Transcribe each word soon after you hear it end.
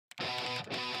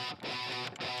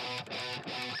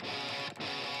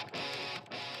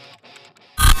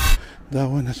That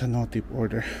one has a no tip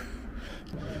order.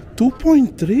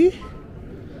 2.3?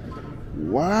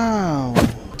 Wow.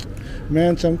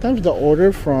 Man, sometimes the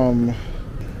order from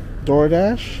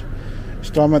DoorDash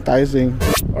is traumatizing.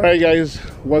 Alright guys,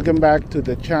 welcome back to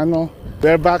the channel.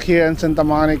 We're back here in Santa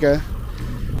Monica.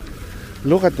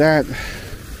 Look at that.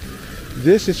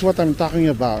 This is what I'm talking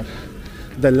about.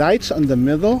 The lights on the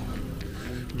middle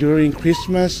during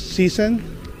Christmas season.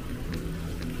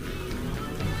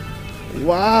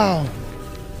 Wow.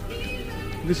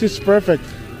 This is perfect.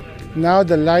 Now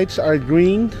the lights are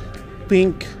green,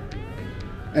 pink,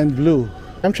 and blue.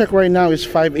 Time check right now is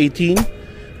 5:18.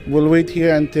 We'll wait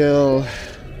here until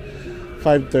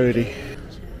 5:30.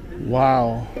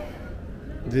 Wow.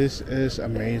 This is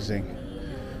amazing.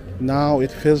 Now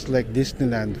it feels like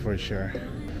Disneyland for sure.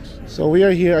 So we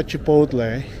are here at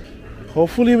Chipotle.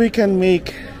 Hopefully we can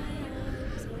make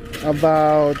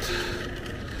about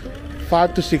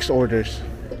 5 to 6 orders.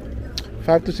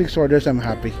 5 to 6 orders, I'm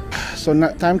happy. So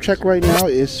time check right now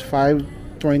is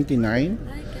 5:29.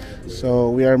 So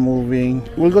we are moving.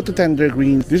 We'll go to Tender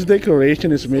Green. This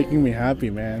decoration is making me happy,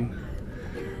 man.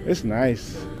 It's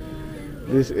nice.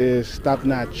 This is top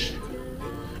notch.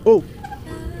 Oh,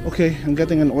 okay, I'm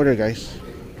getting an order, guys.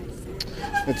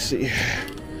 Let's see.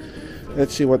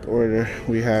 Let's see what order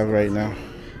we have right now.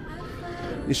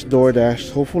 It's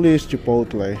DoorDash. Hopefully it's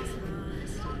Chipotle.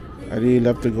 I really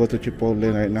love to go to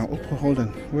Chipotle right now. Oh, hold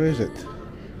on. Where is it?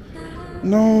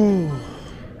 No.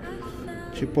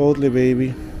 Chipotle,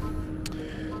 baby.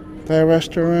 Thai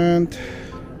restaurant.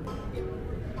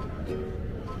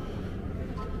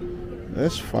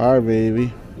 That's far,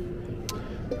 baby.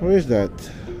 Where is that?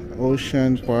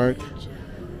 Ocean Park.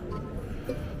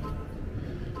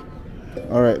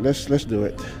 All right, let's do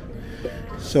it.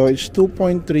 So it's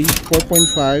 2.3,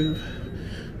 4.5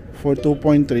 for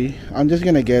 2.3. I'm just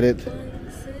gonna get it.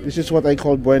 This is what I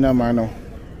call buena mano.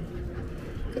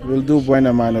 We'll do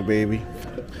buena mano, baby,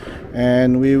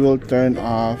 and we will turn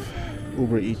off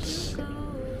Uber Eats.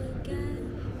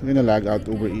 I'm gonna lag out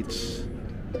Uber Eats.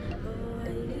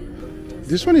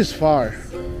 This one is far.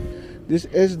 This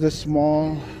is the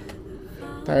small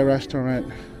Thai restaurant.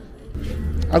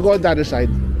 I'll go on the other side.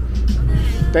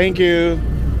 Thank you.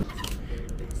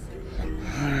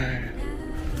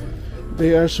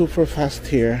 They are super fast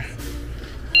here.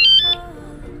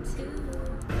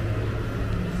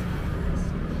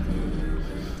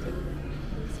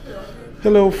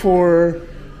 Hello for,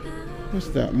 what's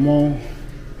that?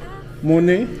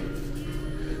 Monet?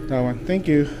 That one. Thank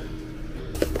you.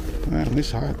 Man,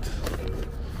 it's hot.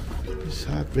 It's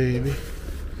hot, baby.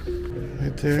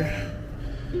 Right there.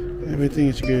 Everything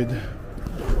is good.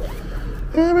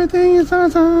 Everything is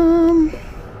awesome.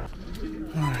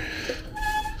 Alright.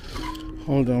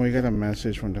 Hold on, we got a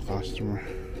message from the customer.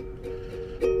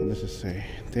 What does it say?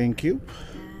 Thank you.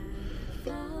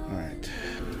 Alright.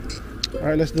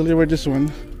 Alright, let's deliver this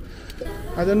one.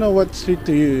 I don't know what street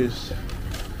to use.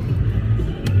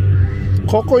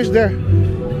 Coco is there.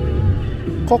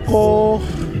 Coco.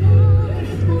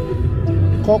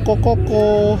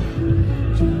 Coco.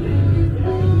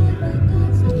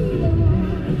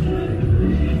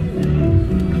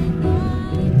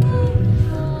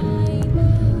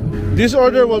 This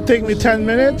order will take me 10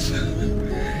 minutes.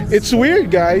 It's weird,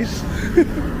 guys.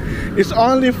 It's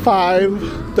only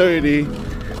 5:30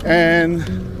 and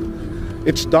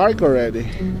it's dark already.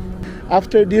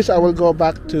 After this, I will go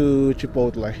back to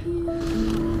Chipotle.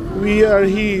 We are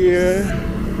here.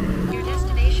 Your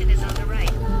destination is on the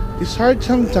right. It's hard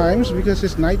sometimes because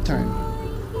it's nighttime.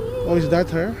 Oh, is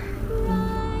that her? I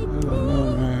don't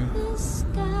know, man. It's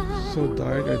so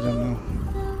dark, I don't know.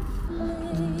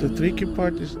 The tricky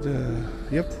part is the...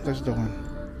 Yep, that's the one.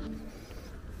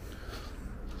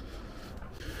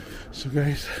 So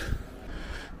guys,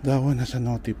 that one has a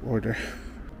no tip order.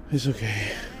 It's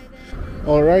okay.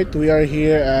 Alright, we are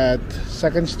here at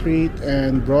 2nd Street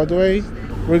and Broadway.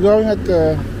 We're going at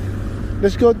the...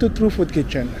 Let's go to True Food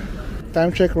Kitchen.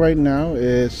 Time check right now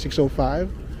is 6:05.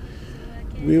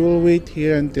 We will wait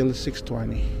here until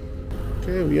 6:20.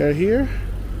 Okay, we are here.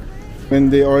 When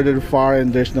they ordered far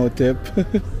and there's no tip.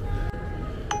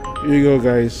 Here you go,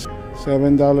 guys.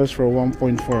 $7 for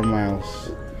 1.4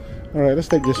 miles. Alright, let's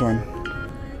take this one.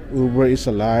 Uber is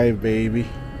alive, baby.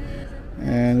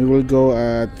 And we will go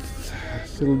at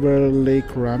Silver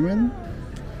Lake Ramen.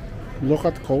 Look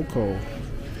at Coco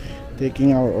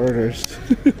taking our orders.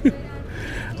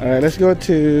 Alright, let's go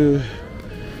to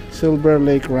Silver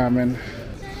Lake Ramen.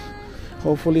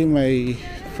 Hopefully my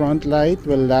front light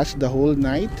will last the whole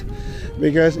night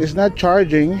because it's not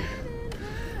charging,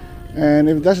 and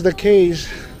if that's the case,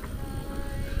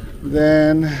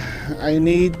 then I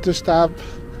need to stop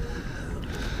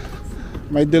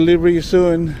My delivery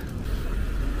soon.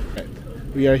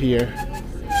 We are here.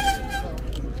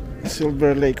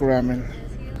 Silver Lake Ramen.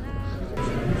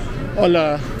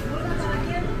 Hola.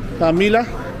 Camila.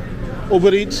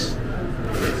 Ubereats.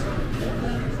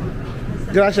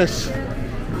 Gracias.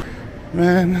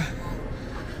 Man,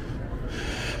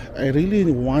 I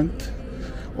really want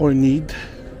or need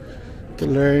to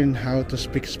learn how to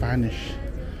speak Spanish.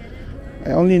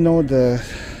 I only know the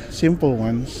simple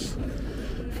ones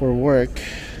for work.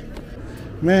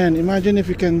 Man, imagine if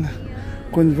you can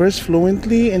converse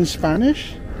fluently in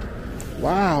Spanish.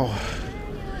 Wow,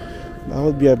 that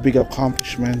would be a big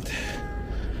accomplishment.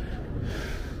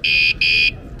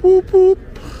 Boop, boop.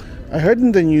 I heard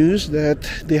in the news that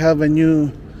they have a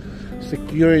new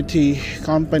security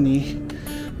company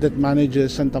that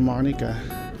manages Santa Monica.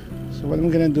 So what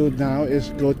I'm gonna do now is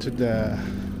I'm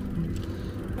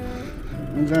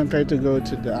gonna try to go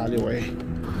to the alleyway.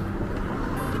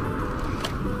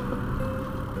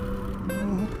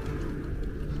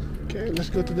 Okay, let's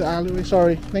go to the alleyway.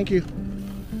 Sorry, thank you.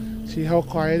 See how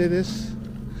quiet it is?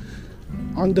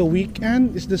 On the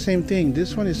weekend, it's the same thing.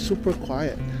 This one is super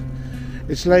quiet.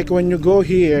 It's like when you go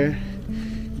here,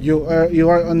 you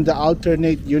are on the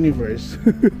alternate universe.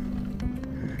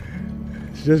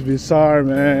 It's just bizarre,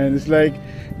 man. It's like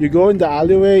you go in the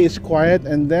alleyway, it's quiet,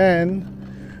 and then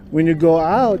when you go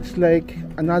out, it's like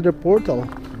another portal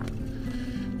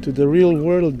to the real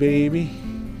world, baby.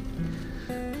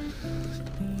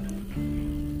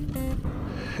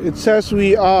 It says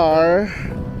we are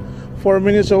 4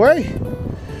 minutes away.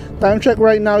 Time check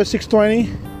right now is 6:20.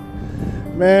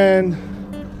 Man,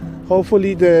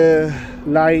 hopefully the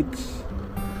lights,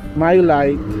 my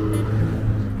light.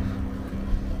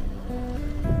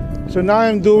 So now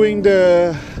I'm doing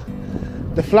the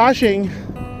flashing,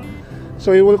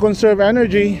 so it will conserve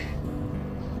energy.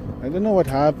 I don't know what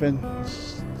happened.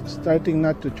 It's starting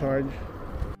not to charge.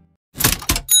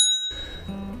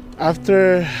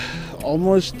 After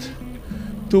almost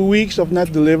 2 weeks of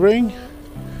not delivering,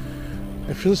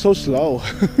 I feel so slow.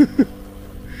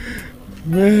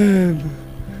 Man,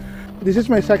 this is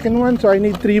my second one, so I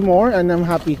need 3 more and I'm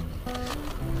happy.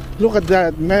 Look at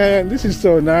that, man. This is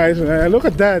so nice, man. Look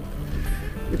at that.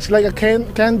 It's like a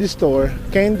candy store.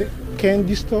 Candy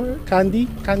store? Candy?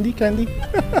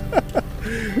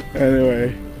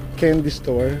 Anyway, candy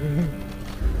store.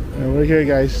 And we're here,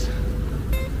 guys.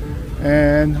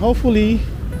 And hopefully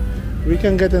we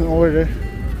can get an order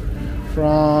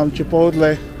from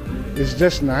Chipotle. It's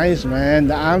just nice, man.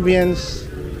 The ambience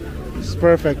is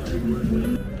perfect.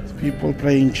 People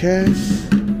playing chess.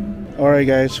 Alright,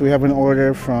 guys, we have an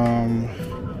order from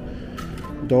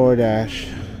DoorDash.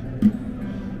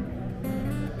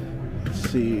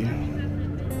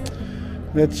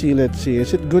 Let's see.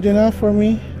 Is it good enough for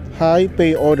me? High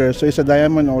pay order. So it's a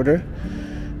diamond order.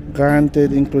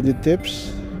 Guaranteed included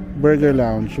tips. Burger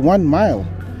Lounge. 1 mile.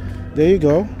 There you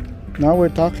go. Now we're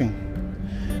talking.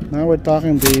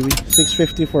 Baby.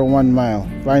 $6.50 for 1 mile.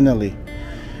 Finally.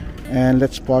 And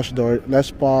let's pause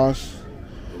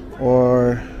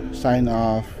or sign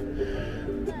off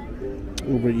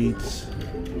Uber Eats.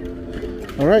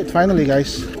 Alright, finally,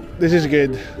 guys. This is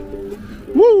good.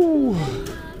 Woo!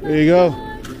 There you go.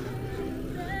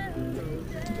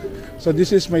 So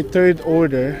this is my 3rd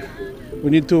order. We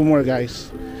need 2 more,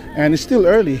 guys. And it's still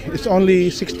early. It's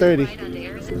only 6:30.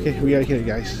 Okay, we are here,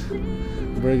 guys.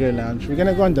 Burger Lounge. We're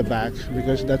gonna go on the back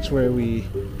because that's where we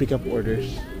pick up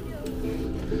orders.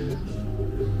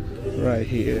 Right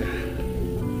here.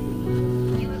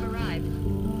 You have arrived.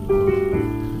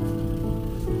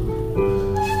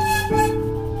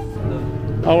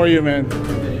 How are you, man?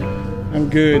 I'm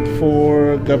good.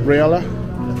 For Gabriela.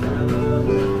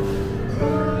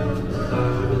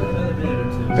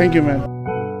 Thank you, man.